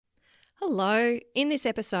Hello. In this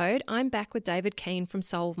episode, I'm back with David Keane from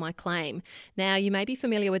Solve My Claim. Now, you may be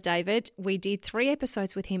familiar with David. We did 3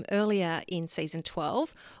 episodes with him earlier in season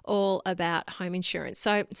 12, all about home insurance.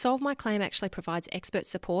 So, Solve My Claim actually provides expert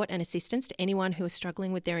support and assistance to anyone who is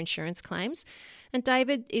struggling with their insurance claims. And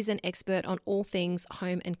David is an expert on all things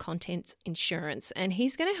home and contents insurance. And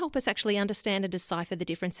he's going to help us actually understand and decipher the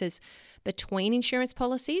differences between insurance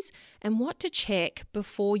policies and what to check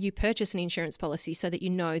before you purchase an insurance policy so that you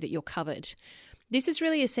know that you're covered. This is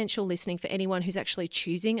really essential listening for anyone who's actually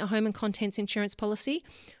choosing a home and contents insurance policy,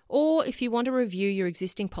 or if you want to review your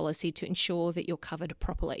existing policy to ensure that you're covered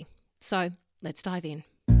properly. So let's dive in.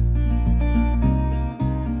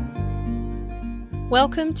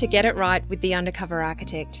 Welcome to Get It Right with the Undercover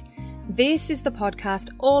Architect. This is the podcast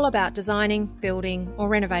all about designing, building, or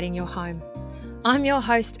renovating your home. I'm your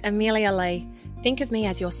host, Amelia Lee. Think of me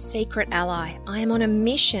as your secret ally. I am on a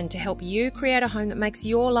mission to help you create a home that makes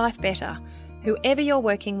your life better, whoever you're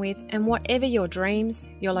working with and whatever your dreams,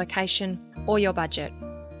 your location, or your budget.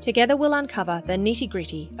 Together we'll uncover the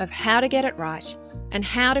nitty-gritty of how to get it right and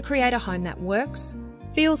how to create a home that works,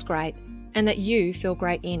 feels great, and that you feel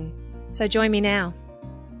great in. So join me now.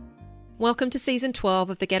 Welcome to season 12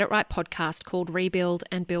 of the Get It Right podcast called Rebuild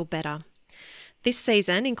and Build Better. This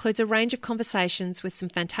season includes a range of conversations with some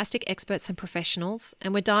fantastic experts and professionals,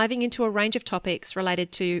 and we're diving into a range of topics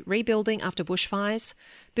related to rebuilding after bushfires,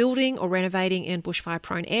 building or renovating in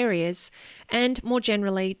bushfire-prone areas, and more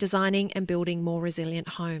generally, designing and building more resilient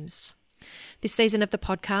homes. This season of the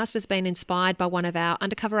podcast has been inspired by one of our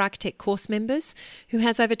Undercover Architect course members who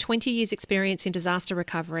has over 20 years experience in disaster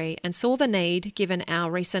recovery and saw the need, given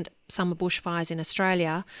our recent summer bushfires in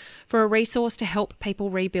Australia, for a resource to help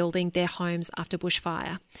people rebuilding their homes after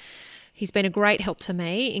bushfire. He's been a great help to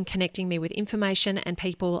me in connecting me with information and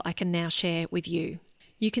people I can now share with you.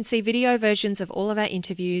 You can see video versions of all of our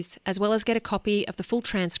interviews, as well as get a copy of the full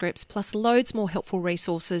transcripts, plus loads more helpful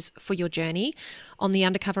resources for your journey on the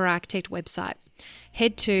Undercover Architect website.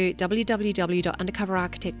 Head to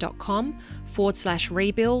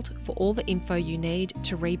www.undercoverarchitect.com/rebuild for all the info you need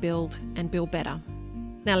to rebuild and build better.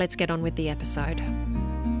 Now let's get on with the episode.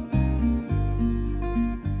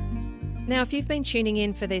 Now, if you've been tuning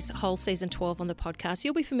in for this whole season 12 on the podcast,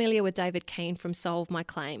 you'll be familiar with David Keane from Solve My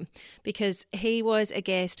Claim, because he was a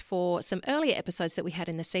guest for some earlier episodes that we had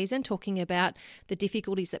in the season talking about the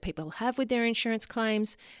difficulties that people have with their insurance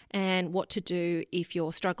claims and what to do if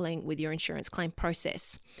you're struggling with your insurance claim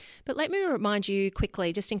process. But let me remind you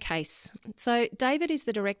quickly, just in case. So David is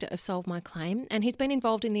the director of Solve My Claim, and he's been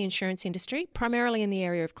involved in the insurance industry, primarily in the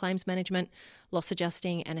area of claims management, loss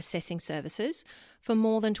adjusting and assessing services for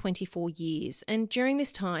more than 24 years. And during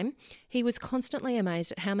this time, he was constantly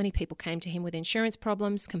amazed at how many people came to him with insurance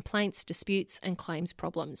problems, complaints, disputes and claims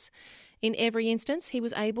problems. In every instance, he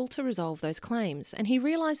was able to resolve those claims, and he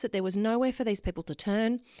realised that there was nowhere for these people to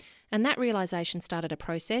turn, and that realisation started a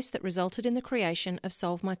process that resulted in the creation of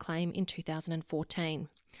Solve My Claim in 2014.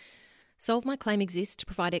 Solve My Claim exists to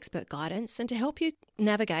provide expert guidance and to help you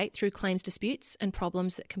navigate through claims disputes and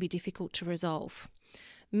problems that can be difficult to resolve.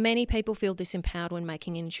 Many people feel disempowered when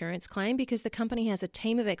making an insurance claim because the company has a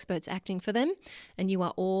team of experts acting for them and you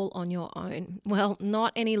are all on your own. Well,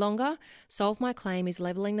 not any longer. Solve My Claim is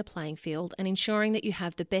levelling the playing field and ensuring that you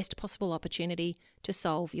have the best possible opportunity to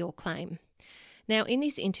solve your claim. Now, in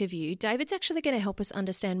this interview, David's actually going to help us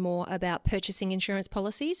understand more about purchasing insurance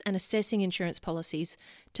policies and assessing insurance policies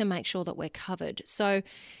to make sure that we're covered. So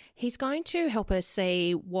he's going to help us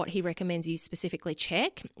see what he recommends you specifically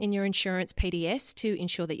check in your insurance PDS to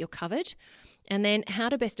ensure that you're covered, and then how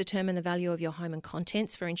to best determine the value of your home and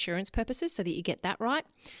contents for insurance purposes so that you get that right,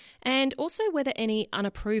 and also whether any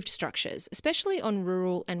unapproved structures, especially on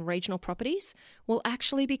rural and regional properties, will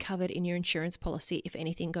actually be covered in your insurance policy if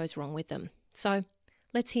anything goes wrong with them. So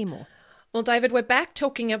let's hear more. Well, David, we're back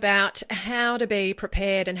talking about how to be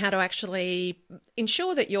prepared and how to actually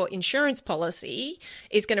ensure that your insurance policy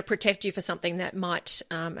is going to protect you for something that might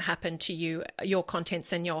happen to you, your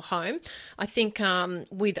contents and your home. I think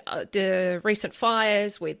with the recent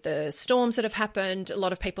fires, with the storms that have happened, a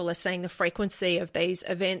lot of people are seeing the frequency of these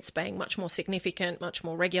events being much more significant, much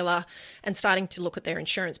more regular, and starting to look at their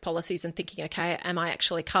insurance policies and thinking, okay, am I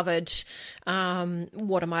actually covered?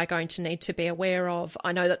 What am I going to need to be aware of?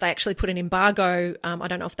 I know that they actually put an embargo. I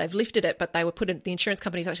don't know if they've lifted it, but the insurance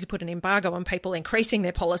companies actually put an embargo on people increasing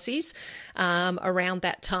their policies around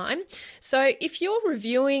that time. So if you're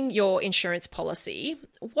reviewing your insurance policy,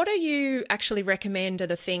 what do you actually recommend are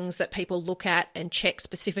the things that people look at and check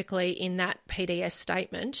specifically in that PDS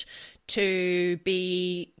statement to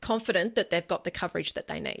be confident that they've got the coverage that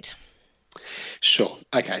they need? Sure.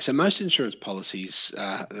 Okay. So most insurance policies,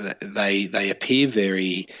 they appear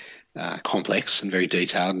very complex and very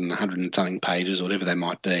detailed and 100 and something pages or whatever they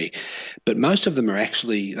might be. But most of them are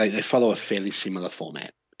actually, they follow a fairly similar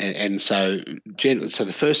format. And so, so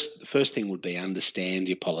the first thing would be understand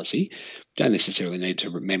your policy. Don't necessarily need to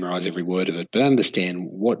memorize every word of it, but understand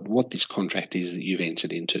what this contract is that you've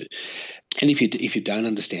entered into. And if you don't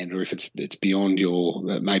understand, or if it's beyond your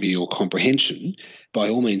maybe your comprehension, by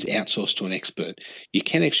all means outsource to an expert. You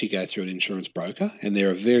can actually go through an insurance broker, and there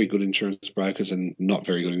are very good insurance brokers and not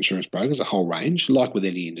very good insurance brokers, a whole range, like with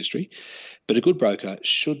any industry. But a good broker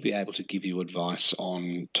should be able to give you advice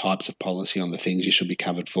on types of policy, on the things you should be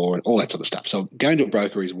covered for, and all that sort of stuff. So going to a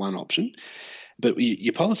broker is one option. But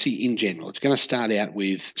your policy in general, it's going to start out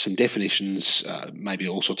with some definitions, maybe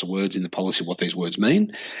all sorts of words in the policy, what these words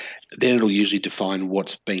mean. Then it'll usually define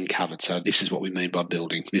what's being covered. So this is what we mean by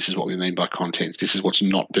building. This is what we mean by contents. This is what's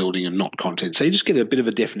not building and not contents. So you just get a bit of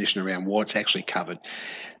a definition around what's actually covered.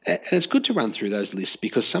 And it's good to run through those lists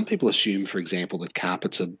because some people assume, for example, that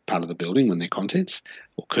carpets are part of the building when they're contents,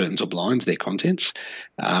 or curtains or blinds, they're contents.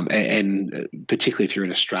 And particularly if you're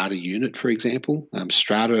in a strata unit, for example,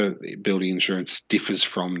 strata building insurance differs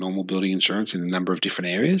from normal building insurance in a number of different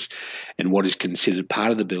areas. And what is considered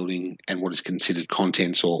part of the building and what is considered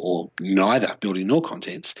contents or neither building nor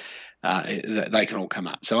contents, they can all come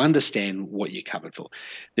up. So understand what you're covered for.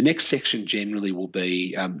 The next section generally will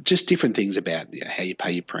be just different things about how you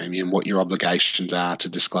pay your premium, what your obligations are to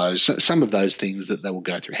disclose, some of those things that they will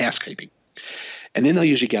go through, housekeeping. And then they'll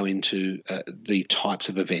usually go into the types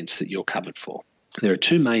of events that you're covered for. There are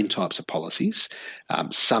two main types of policies.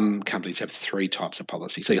 Some companies have three types of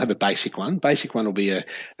policies. So you have a basic one. Basic one will be a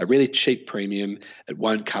really cheap premium. It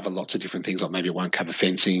won't cover lots of different things, like maybe it won't cover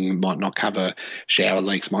fencing, might not cover shower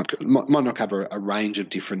leaks, might not cover a range of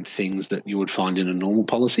different things that you would find in a normal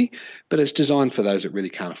policy, but it's designed for those that really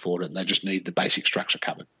can't afford it and they just need the basic structure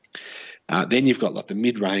covered. Then you've got like the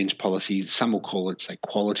mid-range policies. Some will call it, say,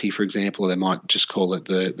 quality, for example, or they might just call it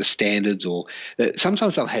the standards, or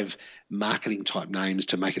sometimes they'll have marketing type names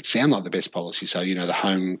to make it sound like the best policy. So, the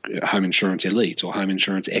home insurance elite or home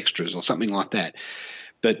insurance extras or something like that.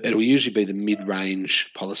 But it will usually be the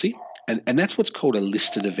mid-range policy. And that's what's called a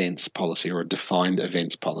listed events policy or a defined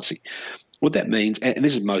events policy. What that means, and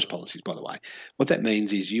this is most policies, by the way, what that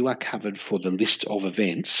means is you are covered for the list of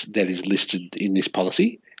events that is listed in this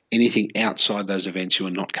policy. Anything outside those events you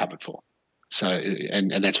are not covered for. So,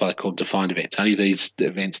 and that's why they're called defined events. Only these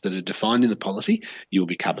events that are defined in the policy you'll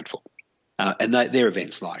be covered for. And they're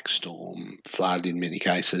events like storm, flood in many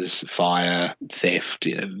cases, fire, theft,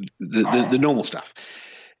 the normal stuff.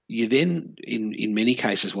 You then, in many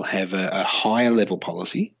cases, will have a higher level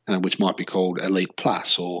policy, which might be called Elite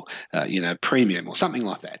Plus or, Premium or something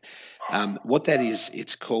like that. What that is,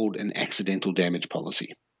 it's called an accidental damage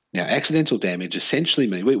policy. Now, accidental damage essentially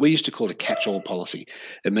means, we used to call it a catch-all policy.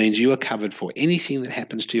 It means you are covered for anything that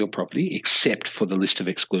happens to your property except for the list of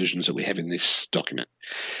exclusions that we have in this document.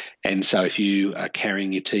 And so if you are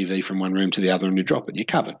carrying your TV from one room to the other and you drop it, you're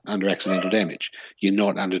covered under accidental damage. You're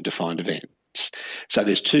not under defined events. So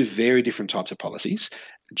there's two very different types of policies.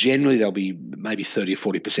 Generally, there'll be maybe 30 or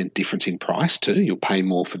 40% difference in price too. You'll pay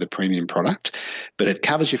more for the premium product, but it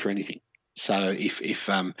covers you for anything. So if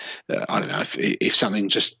I don't know, if something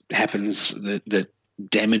just happens that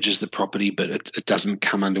damages the property, but it doesn't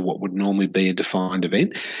come under what would normally be a defined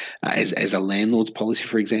event, as a landlord's policy,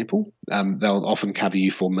 for example, they'll often cover you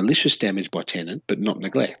for malicious damage by tenant, but not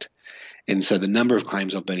neglect. And so the number of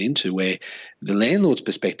claims I've been into where the landlord's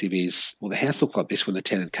perspective is, well, the house looked like this when the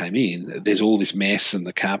tenant came in. There's all this mess and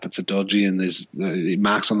the carpets are dodgy and there's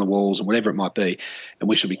marks on the walls and whatever it might be, and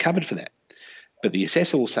we should be covered for that. But the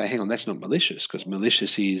assessor will say, hang on, that's not malicious, because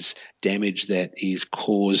malicious is damage that is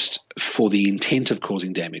caused for the intent of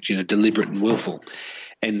causing damage, deliberate and willful.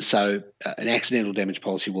 And so an accidental damage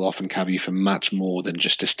policy will often cover you for much more than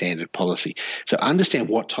just a standard policy. So understand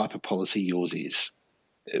what type of policy yours is.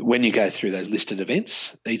 When you go through those listed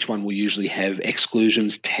events, each one will usually have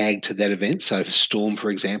exclusions tagged to that event. So for storm,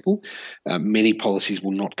 for example, many policies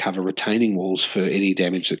will not cover retaining walls for any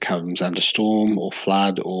damage that comes under storm or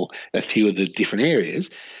flood or a few of the different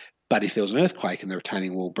areas. But if there was an earthquake and the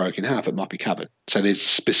retaining wall broke in half, it might be covered. So there's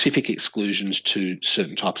specific exclusions to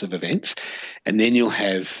certain types of events. And then you'll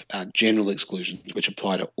have general exclusions, which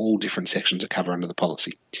apply to all different sections of cover under the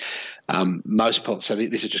policy. So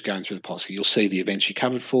this is just going through the policy. You'll see the events you're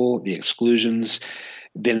covered for, the exclusions,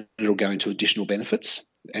 then it'll go into additional benefits.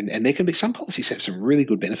 And there can be some policies have some really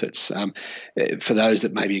good benefits. For those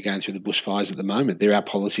that maybe are going through the bushfires at the moment, there are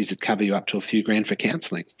policies that cover you up to a few grand for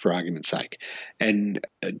counselling, for argument's sake. And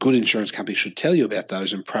a good insurance company should tell you about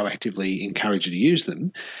those and proactively encourage you to use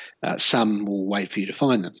them. Some will wait for you to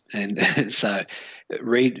find them. And so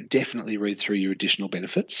definitely read through your additional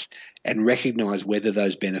benefits and recognise whether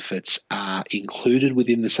those benefits are included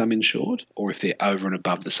within the sum insured or if they're over and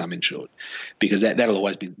above the sum insured, because that'll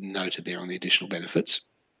always be noted there on the additional benefits.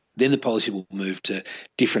 Then the policy will move to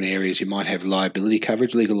different areas. You might have liability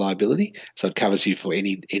coverage, legal liability, so it covers you for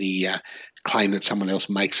any claim that someone else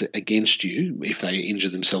makes against you if they injure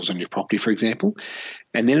themselves on your property, for example.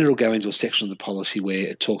 And then it'll go into a section of the policy where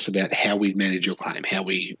it talks about how we manage your claim, how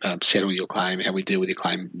we settle your claim, how we deal with your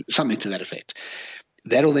claim, something to that effect.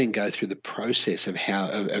 That'll then go through the process of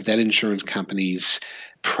of that insurance company's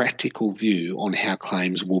practical view on how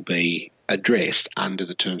claims will be addressed under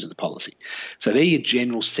the terms of the policy. So they're your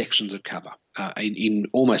general sections of cover in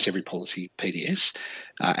almost every policy PDS,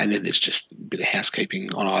 and then there's just a bit of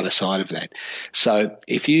housekeeping on either side of that. So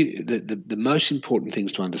the most important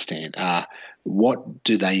things to understand are what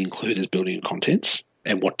do they include as building and contents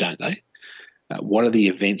and what don't they? What are the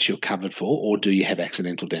events you're covered for, or do you have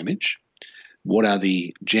accidental damage? What are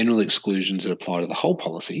the general exclusions that apply to the whole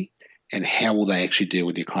policy, and how will they actually deal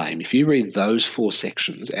with your claim? If you read those 4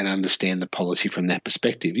 sections and understand the policy from that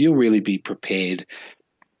perspective, you'll really be prepared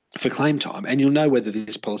for claim time, and you'll know whether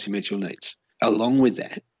this policy meets your needs. Along with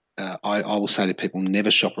that, I will say to people,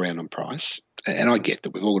 never shop around on price. And I get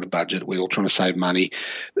that we've all got a budget, we're all trying to save money.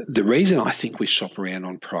 The reason I think we shop around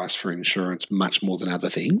on price for insurance much more than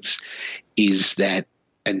other things is that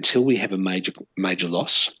until we have a major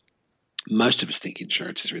loss, most of us think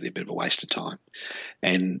insurance is really a bit of a waste of time.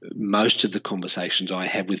 And most of the conversations I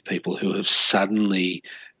have with people who have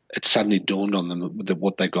it suddenly dawned on them that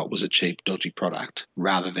what they got was a cheap, dodgy product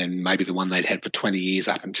rather than maybe the one they'd had for 20 years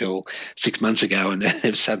up until 6 months ago and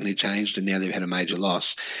have suddenly changed and now they've had a major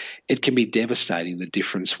loss. It can be devastating, the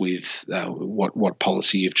difference with what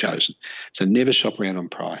policy you've chosen. So never shop around on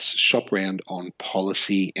price. Shop around on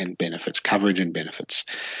policy and benefits, coverage and benefits.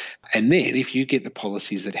 And then if you get the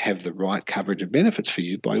policies that have the right coverage and benefits for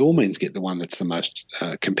you, by all means get the one that's the most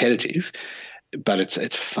competitive. But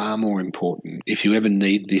it's far more important, if you ever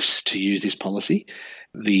need this to use this policy,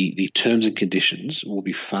 the terms and conditions will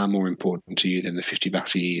be far more important to you than the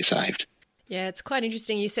 $50 a year you saved. Yeah, it's quite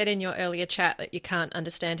interesting. You said in your earlier chat that you can't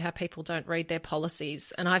understand how people don't read their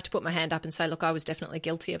policies. And I have to put my hand up and say, look, I was definitely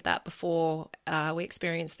guilty of that before we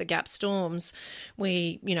experienced the GAP storms.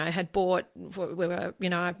 We, had bought,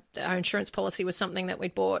 our insurance policy was something that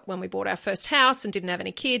we'd bought when we bought our first house and didn't have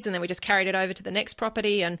any kids. And then we just carried it over to the next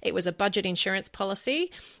property, and it was a budget insurance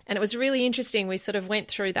policy. And it was really interesting. We sort of went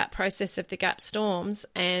through that process of the GAP storms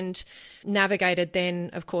and navigated then,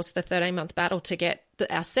 of course, the 13-month battle to get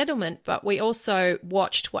our settlement, but we also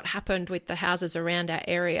watched what happened with the houses around our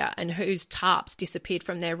area and whose tarps disappeared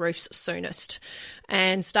from their roofs soonest,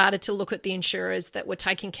 and started to look at the insurers that were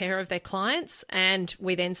taking care of their clients. And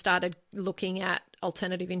we then started looking at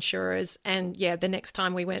alternative insurers. And the next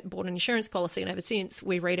time we went and bought an insurance policy, and ever since,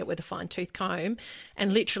 we read it with a fine-tooth comb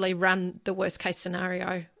and literally run the worst case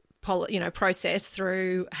scenario process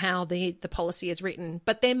through how the policy is written.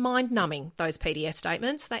 But they're mind-numbing, those PDS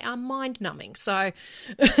statements. They are mind-numbing. So,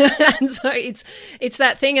 and so it's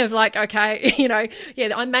that thing of like, okay,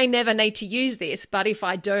 I may never need to use this, but if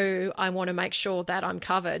I do, I want to make sure that I'm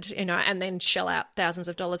covered, and then shell out thousands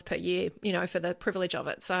of dollars per year, for the privilege of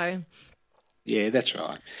it. So. Yeah, that's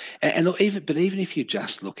right. And look, even if you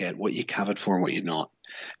just look at what you're covered for and what you're not,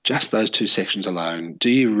 just those 2 sections alone, do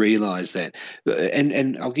you realise that?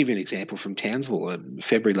 And I'll give you an example from Townsville.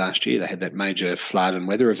 February last year, they had that major flood and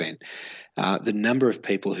weather event. The number of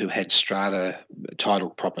people who had strata title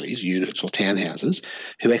properties, units or townhouses,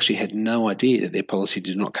 who actually had no idea that their policy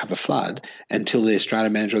did not cover flood until their strata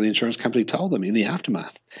manager or the insurance company told them in the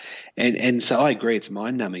aftermath. And so I agree, it's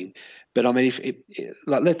mind-numbing. But I mean,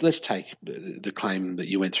 let's take the claim that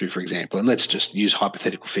you went through, for example, and let's just use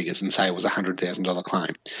hypothetical figures and say it was a $100,000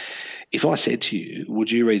 claim. If I said to you,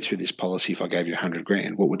 would you read through this policy if I gave you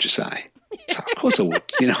 $100,000? What would you say? So, of course I would.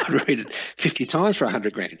 I'd read it 50 times for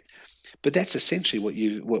 $100,000. But that's essentially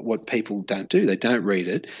what people don't do. They don't read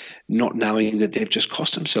it, not knowing that they've just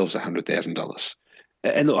cost themselves $100,000.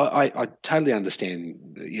 And look, I totally understand,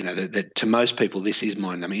 that to most people this is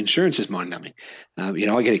mind numbing. Insurance is mind numbing. I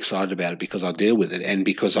get excited about it because I deal with it and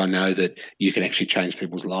because I know that you can actually change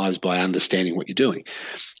people's lives by understanding what you're doing.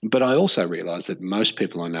 But I also realise that most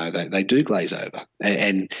people I know, they do glaze over.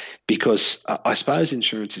 And because I suppose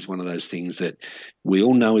insurance is one of those things that we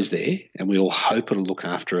all know is there and we all hope it'll look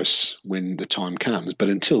after us when the time comes. But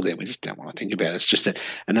until then, we just don't want to think about it. It's just that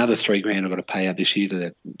another $3,000 I've got to pay out this year to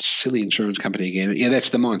that silly insurance company again. Yeah, that's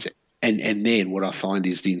the mindset. And then what I find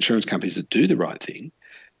is the insurance companies that do the right thing,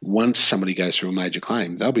 once somebody goes through a major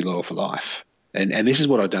claim, they'll be loyal for life. And this is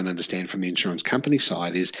what I don't understand from the insurance company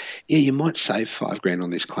side is, yeah, you might save $5,000 on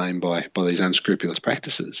this claim by these unscrupulous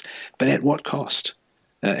practices, but at what cost?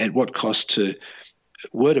 At what cost to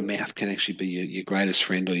word of mouth can actually be your greatest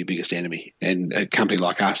friend or your biggest enemy. And a company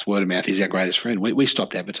like us, word of mouth is our greatest friend. We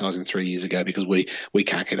stopped advertising 3 years ago because we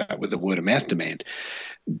can't keep up with the word of mouth demand.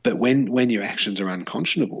 But when your actions are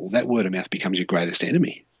unconscionable, that word of mouth becomes your greatest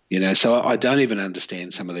enemy. So I don't even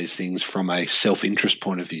understand some of these things from a self-interest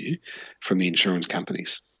point of view from the insurance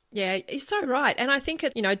companies. Yeah, you're so right. And I think,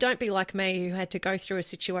 don't be like me who had to go through a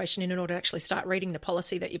situation in order to actually start reading the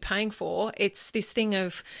policy that you're paying for. It's this thing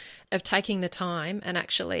of taking the time and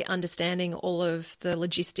actually understanding all of the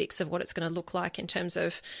logistics of what it's going to look like in terms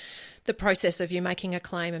of the process of you making a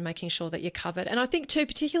claim and making sure that you're covered. And I think too,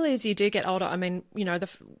 particularly as you do get older, I mean,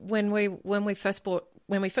 when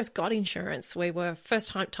we first got insurance, we were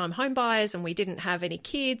first-time home buyers and we didn't have any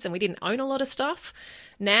kids and we didn't own a lot of stuff.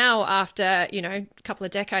 Now, after, a couple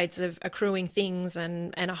of decades of accruing things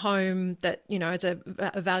and a home that, is a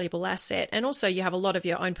valuable asset, and also you have a lot of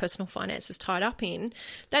your own personal finances tied up in,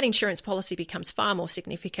 that insurance policy becomes far more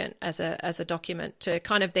significant as a document to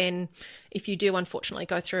kind of then, if you do unfortunately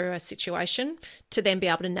go through a situation, to then be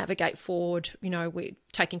able to navigate forward, with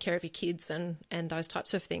taking care of your kids and those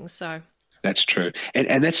types of things. So that's true.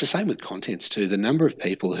 And that's the same with contents too. The number of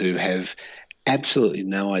people who have absolutely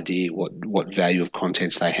no idea what value of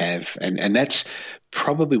contents they have. And that's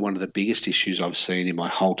probably one of the biggest issues I've seen in my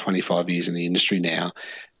whole 25 years in the industry now,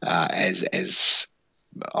 as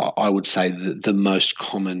I would say the most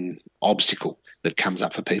common obstacle that comes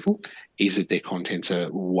up for people is that their contents are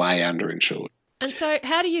way underinsured. And so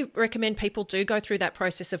how do you recommend people do go through that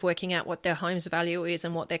process of working out what their home's value is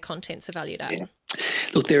and what their contents are valued at? Yeah.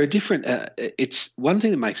 Look, there are different it's one thing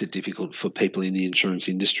that makes it difficult for people in the insurance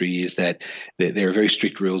industry is that there are very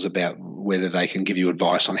strict rules about whether they can give you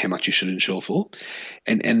advice on how much you should insure for.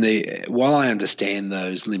 And while I understand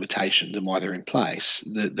those limitations and why they're in place,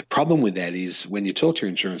 the problem with that is when you talk to your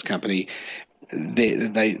insurance company,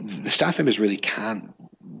 the staff members really can't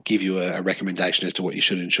give you a recommendation as to what you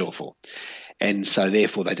should insure for. And so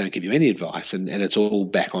therefore they don't give you any advice and it's all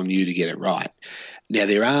back on you to get it right. Now,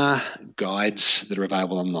 there are guides that are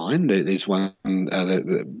available online. There's one,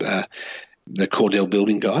 the Cordell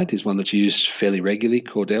Building Guide is one that's used fairly regularly,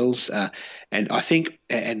 Cordell's. And I think,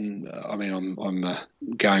 and I mean, I'm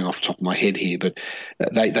going off the top of my head here, but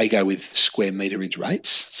they go with square meterage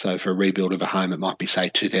rates. So for a rebuild of a home, it might be,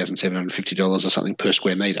 say, $2,750 or something per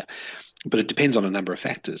square metre. But it depends on a number of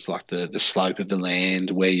factors, like the slope of the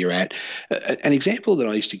land, where you're at. An example that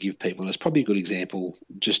I used to give people, and it's probably a good example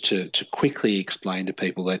just to quickly explain to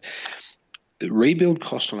people that rebuild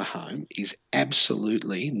cost on a home is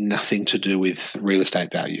absolutely nothing to do with real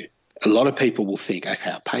estate value. A lot of people will think,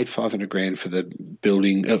 okay, I paid $500,000 for the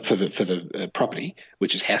building, for the property,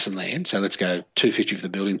 which is house and land. So let's go $250 for the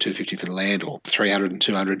building, $250 for the land, or $300 and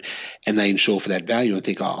 $200, and they insure for that value and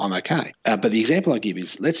think, oh, I'm okay. But the example I give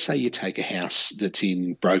is, let's say you take a house that's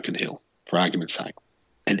in Broken Hill, for argument's sake.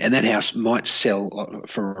 And that house might sell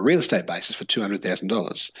from a real estate basis for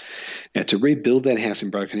 $200,000. Now, to rebuild that house in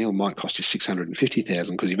Broken Hill might cost you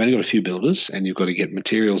 $650,000 because you've only got a few builders and you've got to get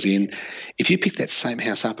materials in. If you pick that same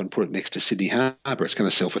house up and put it next to Sydney Harbour, it's going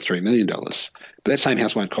to sell for $3 million. But that same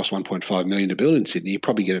house won't cost $1.5 million to build in Sydney. You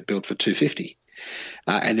probably get it built for $250,000.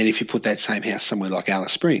 And then if you put that same house somewhere like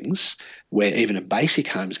Alice Springs, where even a basic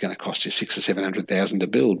home is going to cost you $600,000 or $700,000 to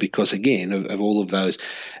build, because again of all of those,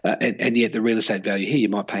 and yet the real estate value here you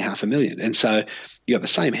might pay $500,000, and so you got the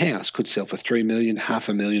same house could sell for $3 million,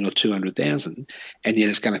 $500,000, or $200,000, and yet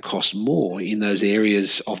it's going to cost more in those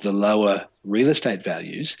areas of the lower real estate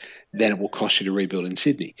values than it will cost you to rebuild in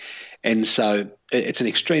Sydney. And so it's an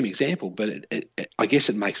extreme example, but I guess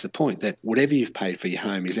it makes the point that whatever you've paid for your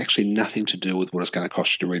home is actually nothing to do with what it's going to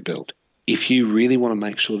cost you to rebuild. If you really want to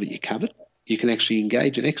make sure that you're covered, you can actually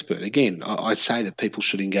engage an expert. Again, I'd say that people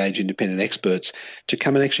should engage independent experts to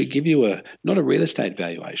come and actually give you not a real estate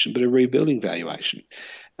valuation, but a rebuilding valuation.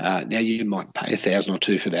 Now you might pay $1,000 or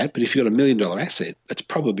 $2,000 for that, but if you've got $1 million asset, it's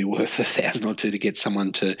probably worth $1,000 or $2,000 to get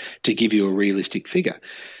someone to give you a realistic figure.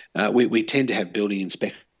 We tend to have building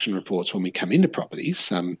inspection reports when we come into properties.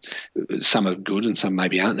 Some are good and some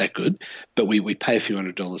maybe aren't that good, but we pay a few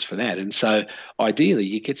 $100s for that. And so ideally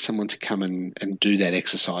you get someone to come and do that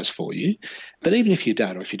exercise for you. But even if you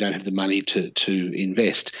don't, or if you don't have the money to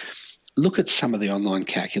invest, look at some of the online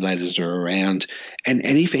calculators that are around and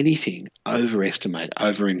if anything, overestimate,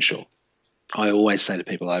 overinsure. I always say to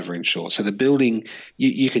people, overinsure. So the building,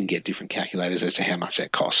 you can get different calculators as to how much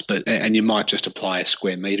that costs, and you might just apply a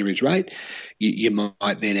square meterage rate. You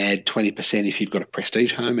might then add 20% if you've got a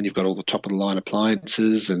prestige home and you've got all the top of the line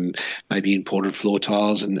appliances and maybe imported floor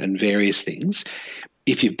tiles and various things.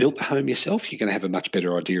 If you've built the home yourself, you're going to have a much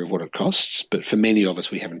better idea of what it costs. But for many of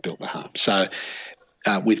us, we haven't built the home. So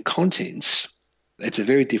with contents, it's a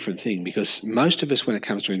very different thing because most of us, when it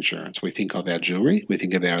comes to insurance, we think of our jewellery, we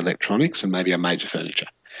think of our electronics and maybe our major furniture.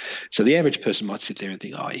 So the average person might sit there and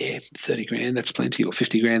think, oh yeah, 30 grand, that's plenty, or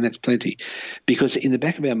 50 grand, that's plenty. Because in the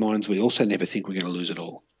back of our minds, we also never think we're going to lose it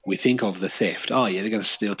all. We think of the theft. Oh yeah, they're going to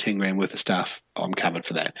steal 10 grand worth of stuff. I'm covered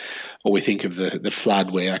for that. Or we think of the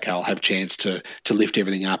flood where, okay, I'll have a chance to lift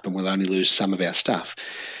everything up and we'll only lose some of our stuff.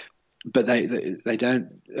 But they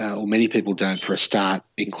don't, or many people don't, for a start,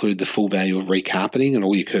 include the full value of recarpeting and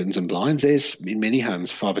all your curtains and blinds. There's, in many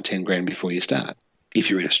homes, 5 or 10 grand before you start. If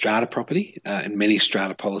you're in a strata property, and many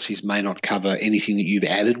strata policies may not cover anything that you've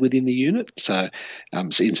added within the unit. So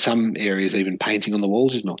in some areas, even painting on the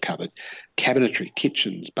walls is not covered. Cabinetry,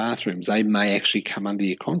 kitchens, bathrooms, they may actually come under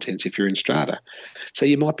your contents if you're in strata. So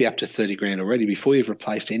you might be up to 30 grand already before you've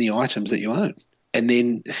replaced any items that you own. And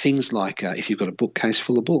then things like if you've got a bookcase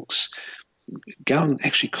full of books, go and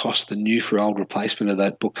actually cost the new for old replacement of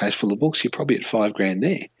that bookcase full of books. You're probably at 5 grand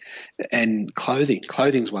there. And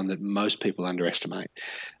clothing's one that most people underestimate.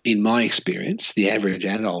 In my experience, the average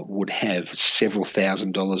adult would have several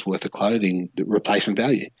 $1,000s worth of clothing replacement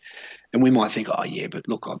value. And we might think, oh yeah, but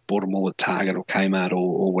look, I've bought them all at Target or Kmart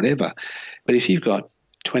or whatever. But if you've got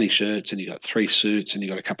 20 shirts and you've got 3 suits and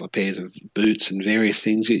you've got a couple of pairs of boots and various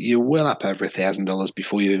things, you're well up over $1,000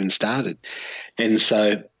 before you even started. And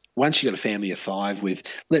so once you've got a family of 5 with,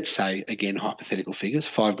 let's say, again, hypothetical figures,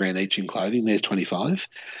 5 grand each in clothing, there's 25.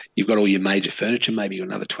 You've got all your major furniture, maybe you've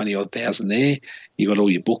got another 20-odd thousand there. You've got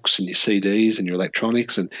all your books and your CDs and your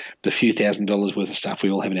electronics and the few $1,000s worth of stuff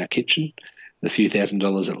we all have in our kitchen, the few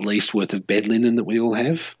 $1,000s at least worth of bed linen that we all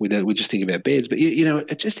have. We just think about beds, but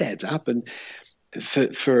it just adds up. And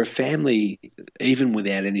for a family, even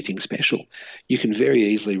without anything special, you can very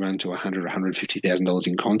easily run to $100,000 or $150,000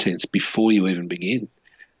 in contents before you even begin.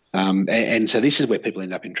 And so this is where people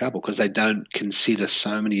end up in trouble because they don't consider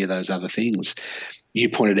so many of those other things. You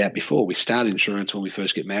pointed out before, we start insurance when we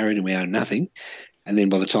first get married and we own nothing. And then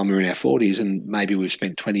by the time we're in our 40s and maybe we've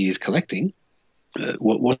spent 20 years collecting,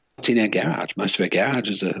 what's in our garage? Most of our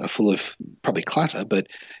garages are full of probably clutter, but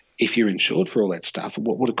if you're insured for all that stuff,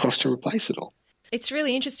 what would it cost to replace it all? It's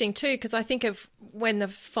really interesting too, because I think of when the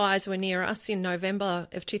fires were near us in November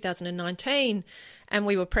of 2019 and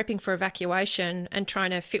we were prepping for evacuation and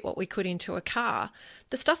trying to fit what we could into a car.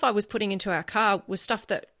 The stuff I was putting into our car was stuff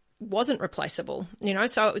that wasn't replaceable,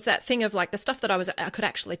 so it was that thing of like the stuff that I could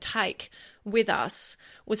actually take with us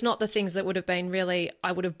was not the things that would have been really,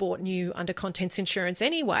 I would have bought new under contents insurance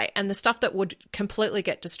anyway. And the stuff that would completely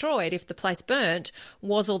get destroyed if the place burnt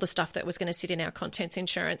was all the stuff that was going to sit in our contents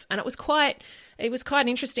insurance. And it was quite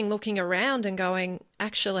interesting looking around and going,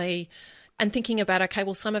 actually, and thinking about, okay,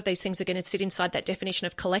 well, some of these things are going to sit inside that definition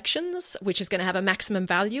of collections, which is going to have a maximum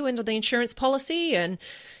value under the insurance policy. And,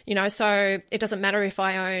 so it doesn't matter if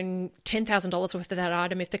I own $10,000 worth of that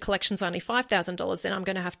item. If the collection's only $5,000, then I'm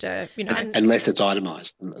going to have to, Unless it's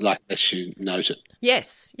itemised, like unless you note it.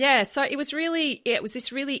 Yes. Yeah. So it was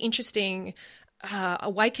this really interesting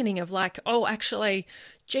awakening of like, oh, actually,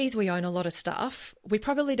 geez, we own a lot of stuff. We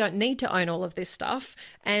probably don't need to own all of this stuff.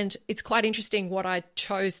 And it's quite interesting what I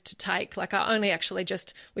chose to take. Like I only actually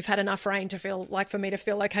we've had enough rain to feel like for me to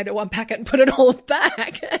feel okay to unpack it and put it all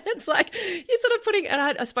back. And it's like you're sort of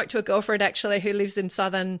and I spoke to a girlfriend actually who lives in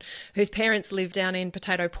whose parents live down in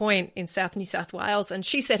Potato Point in South New South Wales. And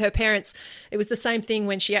she said her parents, it was the same thing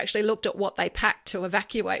when she actually looked at what they packed to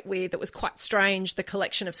evacuate with. It was quite strange, the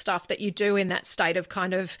collection of stuff that you do in that state of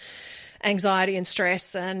kind of anxiety and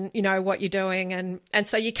stress and what you're doing and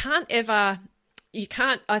so you can't I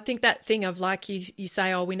think that thing of like you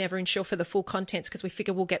say, oh, we never insure for the full contents because we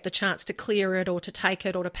figure we'll get the chance to clear it or to take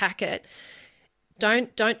it or to pack it.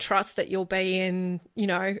 Don't trust that you'll be in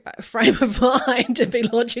a frame of mind to be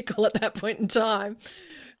logical at that point in time.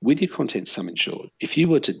 with your content sum insured, if you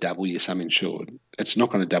were to double your sum insured, it's not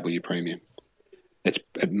going to double your premium.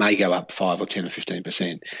 It may go up 5 or 10 or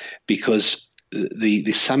 15% because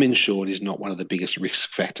the sum insured is not one of the biggest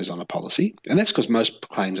risk factors on a policy. And that's because most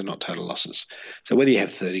claims are not total losses. So whether you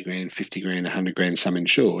have 30 grand, 50 grand, 100 grand sum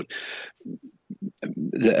insured,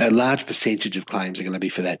 a large percentage of claims are going to be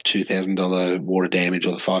for that $2,000 water damage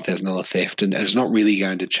or the $5,000 theft, and it's not really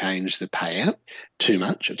going to change the payout too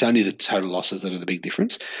much. It's only the total losses that are the big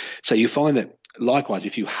difference. So you find that, likewise,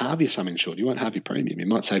 if you halve your sum insured, you won't halve your premium. You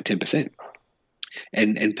might save 10%.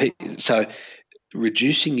 So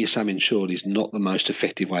reducing your sum insured is not the most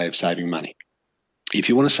effective way of saving money. If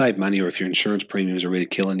you want to save money, or if your insurance premiums are really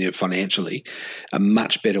killing you financially, a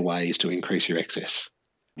much better way is to increase your excess.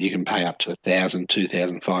 You can pay up to $1,000,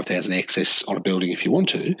 $2,000, $5,000 excess on a building if you want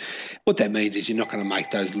to. What that means is you're not going to make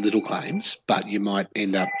those little claims, but you might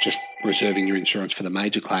end up just reserving your insurance for the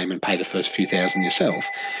major claim and pay the first few thousand yourself.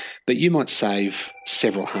 But you might save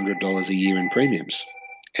several $100s a year in premiums.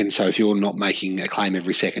 And so if you're not making a claim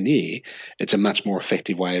every second year, it's a much more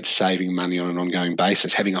effective way of saving money on an ongoing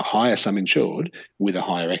basis, having a higher sum insured with a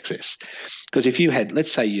higher excess. Because if you had,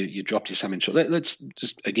 let's say you dropped your sum insured, let's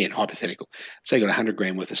just, again, hypothetical, say you got 100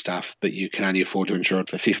 grand worth of stuff, but you can only afford to insure it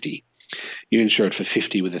for 50. You insure it for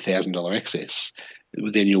 50 with $1,000 excess,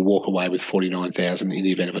 then you'll walk away with 49,000 in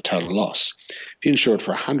the event of a total loss. If you insure it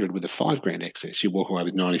for 100 with a 5 grand excess, you walk away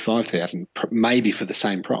with 95,000, maybe for the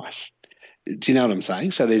same price. Do you know what I'm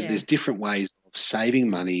saying? So there's different ways of saving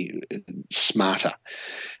money smarter.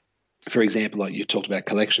 For example, like you talked about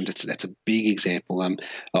collections, that's a big example. I'm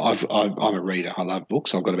a reader. I love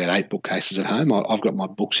books. I've got about 8 bookcases at home. I've got my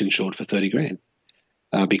books insured for 30 grand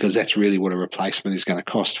because that's really what a replacement is going to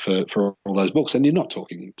cost for all those books. And you're not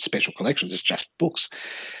talking special collections; it's just books.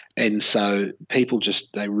 And so people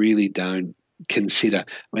they really don't consider.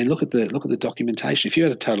 I mean, look at the documentation. If you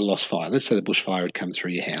had a total loss fire, let's say the bushfire had come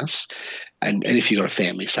through your house, and if you got a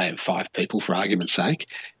family, say of 5 people, for argument's sake,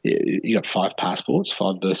 you got 5 passports,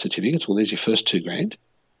 5 birth certificates. Well, there's your first 2 grand,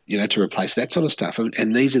 to replace that sort of stuff.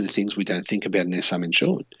 And these are the things we don't think about in our sum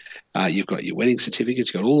insured. You've got your wedding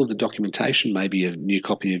certificates, you've got all of the documentation, maybe a new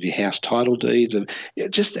copy of your house title deeds,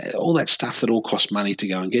 just all that stuff that all costs money to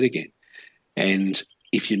go and get again. And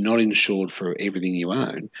if you're not insured for everything you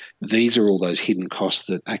own, these are all those hidden costs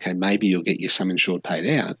that, okay, maybe you'll get your sum insured paid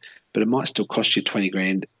out, but it might still cost you 20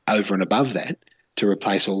 grand over and above that to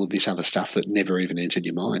replace all of this other stuff that never even entered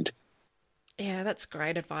your mind. Yeah, that's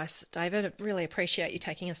great advice, David. I really appreciate you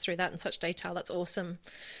taking us through that in such detail. That's awesome.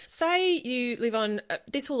 Say you live on,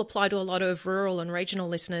 this will apply to a lot of rural and regional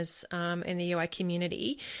listeners in the UA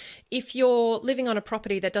community. If you're living on a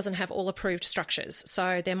property that doesn't have all approved structures,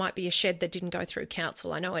 so there might be a shed that didn't go through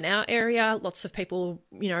council. I know in our area, lots of people,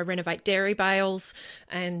 renovate dairy bales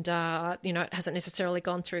and, it hasn't necessarily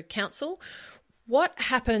gone through council. What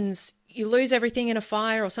happens? You lose everything in a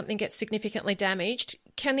fire or something gets significantly damaged.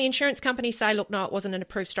 Can the insurance company say, look, no, it wasn't an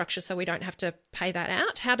approved structure, so we don't have to pay that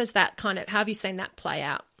out? How does that how have you seen that play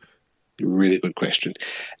out? Really good question.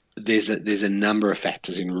 There's a number of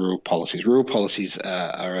factors in rural policies. Rural policies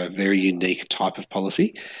are a very unique type of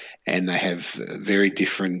policy, and they have very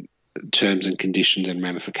different terms and conditions and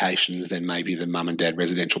ramifications than maybe the mum and dad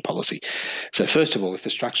residential policy. So first of all, if the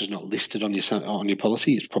structure's not listed on your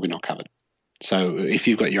policy, it's probably not covered. So if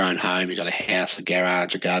you've got your own home, you've got a house, a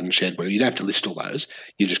garage, a garden shed, whatever, you don't have to list all those.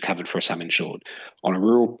 You're just covered for a sum insured. On a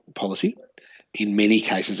rural policy, in many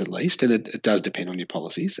cases at least, and it does depend on your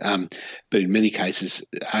policies, but in many cases,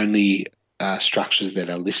 only structures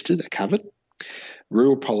that are listed are covered.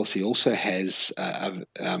 Rural policy also has,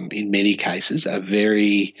 in many cases, a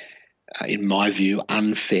very, in my view,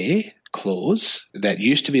 unfair clause that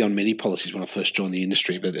used to be on many policies when I first joined the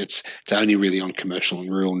industry, but it's only really on commercial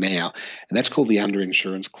and rural now, and that's called the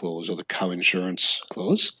underinsurance clause or the co-insurance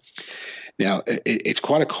clause. Now, it's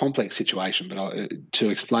quite a complex situation, but to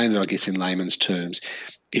explain it, I guess, in layman's terms,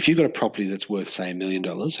 if you've got a property that's worth, say, $1 million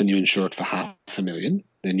and you insure it for $500,000,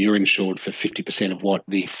 then you're insured for 50% of what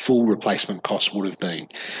the full replacement cost would have been.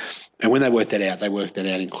 And when they work that out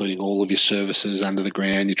including all of your services under the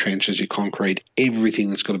ground, your trenches, your concrete, everything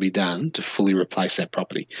that's got to be done to fully replace that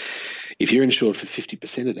property. If you're insured for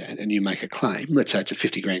 50% of that and you make a claim, let's say it's a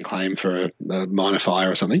 50 grand claim for a minor fire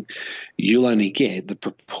or something, you'll only get the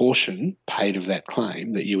proportion paid of that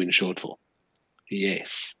claim that you insured for.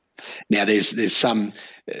 Yes. Now, there's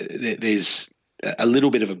a little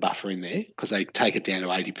bit of a buffer in there because they take it down to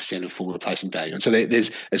 80% of full replacement value. And so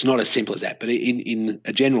it's not as simple as that. But in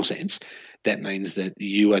a general sense, that means that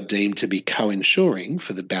you are deemed to be co-insuring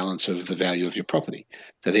for the balance of the value of your property.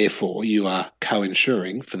 So therefore, you are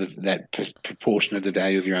co-insuring for that proportion of the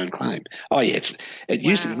value of your own claim. Oh yeah, it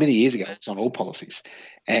used to be many years ago. It's on all policies,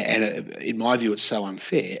 and in my view, it's so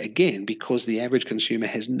unfair. Again, because the average consumer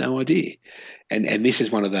has no idea, and this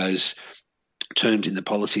is one of those terms in the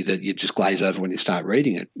policy that you just glaze over when you start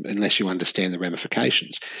reading it, unless you understand the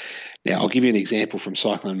ramifications. Now, I'll give you an example from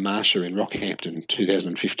Cyclone Marsha in Rockhampton,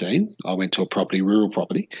 2015. I went to a rural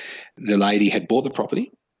property. The lady had bought the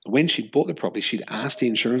property. When she'd bought the property, she'd asked the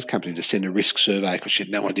insurance company to send a risk survey because she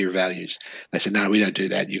had no idea of values. They said, no, we don't do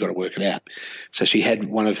that. You've got to work it out. So she had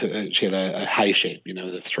she had a hay shed,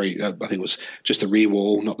 the three, I think it was just the rear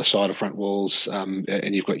wall, not the side or front walls,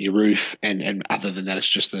 and you've got your roof, and other than that, it's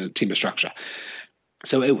just the timber structure.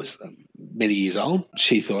 So it was many years old.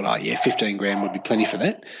 She thought, 15 grand would be plenty for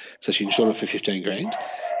that. So she insured it for 15 grand.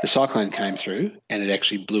 The cyclone came through and it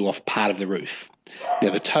actually blew off part of the roof.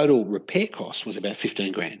 Now, the total repair cost was about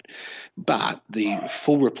 15 grand, but the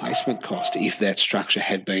full replacement cost, if that structure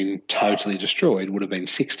had been totally destroyed, would have been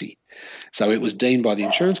 60. So it was deemed by the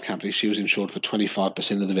insurance company she was insured for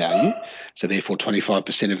 25% of the value. So therefore,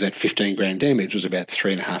 25% of that 15 grand damage was about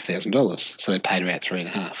 $3,500. So they paid about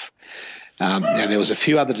 $3,500. Now, there was a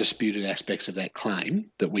few other disputed aspects of that claim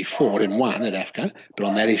that we fought and won at AFCA, but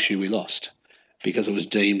on that issue we lost because it was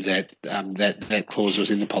deemed that that clause was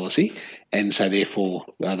in the policy, and so therefore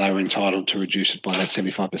they were entitled to reduce it by that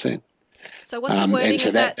 75%. So what's the wording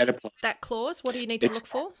of that clause? What do you need to look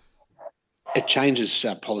for? It changes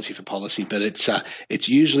policy for policy, but it's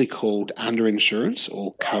usually called underinsurance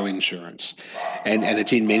or co-insurance, and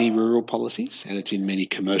it's in many rural policies and it's in many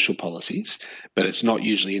commercial policies, but it's not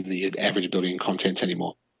usually in the average building and contents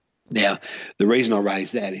anymore. Now, the reason I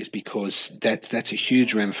raise that is because that's a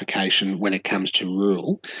huge ramification when it comes to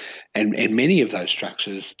rural, and many of those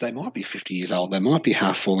structures, they might be 50 years old, they might be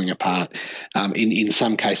half falling apart. In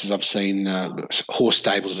some cases, I've seen horse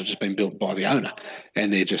stables that have just been built by the owner,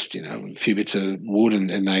 and they're just a few bits of wood,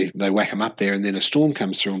 and they whack them up there, and then a storm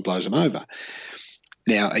comes through and blows them over.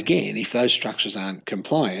 Now, again, if those structures aren't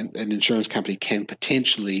compliant, an insurance company can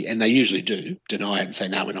potentially, and they usually do, deny it and say,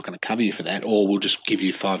 no, we're not going to cover you for that, or we'll just give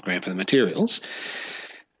you $5 grand for the materials.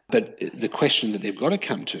 But the question that they've got to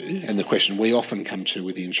come to, and the question we often come to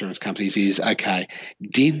with the insurance companies is, okay,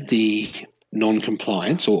 did the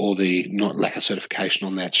non-compliance or the lack of certification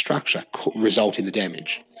on that structure result in the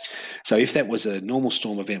damage? So if that was a normal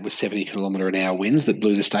storm event with 70 km/h winds that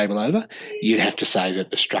blew the stable over, you'd have to say that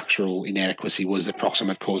the structural inadequacy was the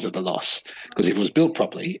proximate cause of the loss. Because if it was built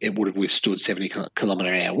properly, it would have withstood 70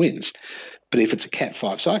 km/h winds. But if it's a Cat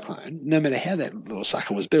 5 cyclone, no matter how that little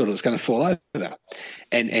sucker was built, it's going to fall over.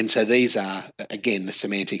 And so these are, again, the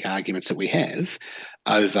semantic arguments that we have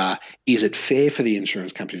over, is it fair for the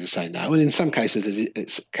insurance company to say no? And in some cases it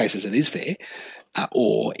is fair.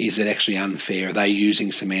 Or is it actually unfair? Are they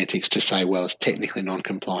using semantics to say, well, it's technically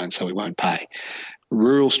non-compliant, so we won't pay?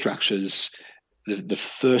 Rural structures, the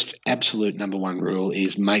first absolute number one rule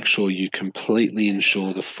is make sure you completely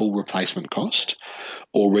insure the full replacement cost,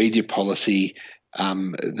 or read your policy.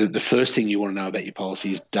 The first thing you want to know about your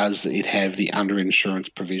policy is, does it have the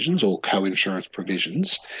underinsurance provisions or co-insurance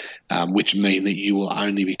provisions, which mean that you will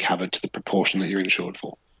only be covered to the proportion that you're insured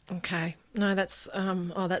for. Okay. No, that's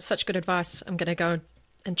such good advice. I'm going to go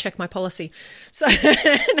and check my policy. So,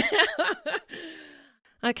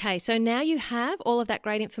 okay, so now you have all of that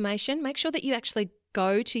great information. Make sure that you actually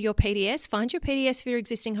go to your PDS, find your PDS for your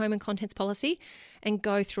existing home and contents policy, and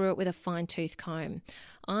go through it with a fine-tooth comb.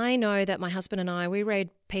 I know that my husband and I, we read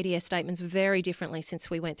PDS statements very differently since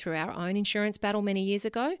we went through our own insurance battle many years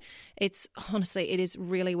ago. It is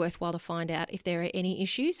really worthwhile to find out if there are any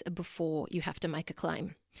issues before you have to make a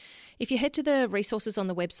claim. If you head to the resources on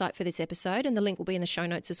the website for this episode, and the link will be in the show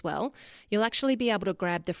notes as well, you'll actually be able to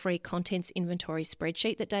grab the free contents inventory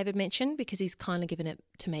spreadsheet that David mentioned, because he's kindly given it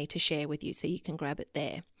to me to share with you, so you can grab it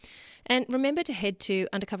there. And remember to head to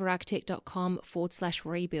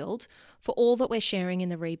undercoverarchitect.com/rebuild for all that we're sharing in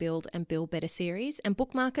the Rebuild and Build Better series, and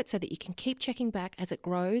bookmark it so that you can keep checking back as it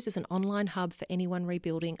grows as an online hub for anyone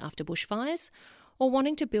rebuilding after bushfires or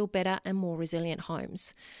wanting to build better and more resilient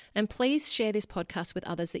homes. And please share this podcast with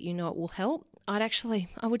others that you know it will help. I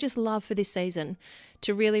would just love for this season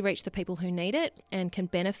to really reach the people who need it and can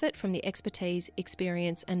benefit from the expertise,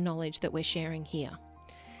 experience, and knowledge that we're sharing here.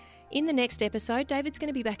 In the next episode, David's going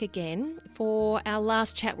to be back again for our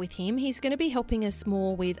last chat with him. He's going to be helping us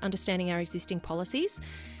more with understanding our existing policies,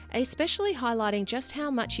 especially highlighting just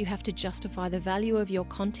how much you have to justify the value of your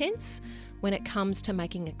contents when it comes to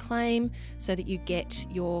making a claim so that you get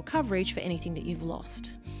your coverage for anything that you've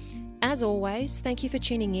lost. As always, thank you for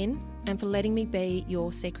tuning in and for letting me be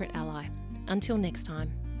your secret ally. Until next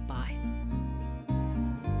time, bye.